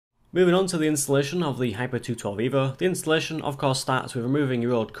Moving on to the installation of the Hyper 212 EVO, the installation of course starts with removing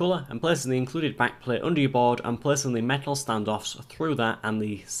your old cooler and placing the included backplate under your board and placing the metal standoffs through that and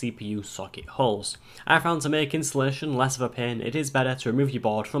the CPU socket holes. I found to make installation less of a pain, it is better to remove your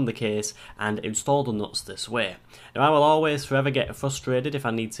board from the case and install the nuts this way. Now I will always forever get frustrated if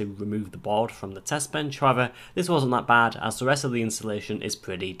I need to remove the board from the test bench, however this wasn't that bad as the rest of the installation is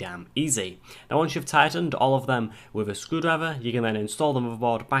pretty damn easy. Now once you've tightened all of them with a screwdriver, you can then install the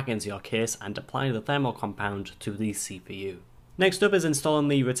motherboard back into your case and apply the thermal compound to the CPU. Next up is installing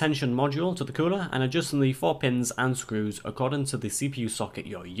the retention module to the cooler and adjusting the 4 pins and screws according to the CPU socket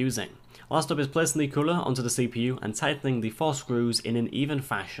you're using. Last up is placing the cooler onto the CPU and tightening the 4 screws in an even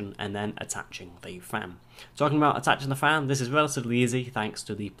fashion and then attaching the fan. Talking about attaching the fan, this is relatively easy thanks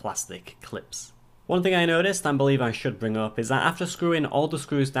to the plastic clips. One thing I noticed and believe I should bring up is that after screwing all the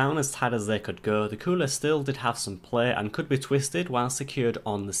screws down as tight as they could go, the cooler still did have some play and could be twisted while secured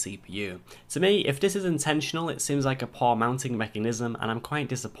on the CPU. To me, if this is intentional, it seems like a poor mounting mechanism and I'm quite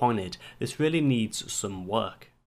disappointed. This really needs some work.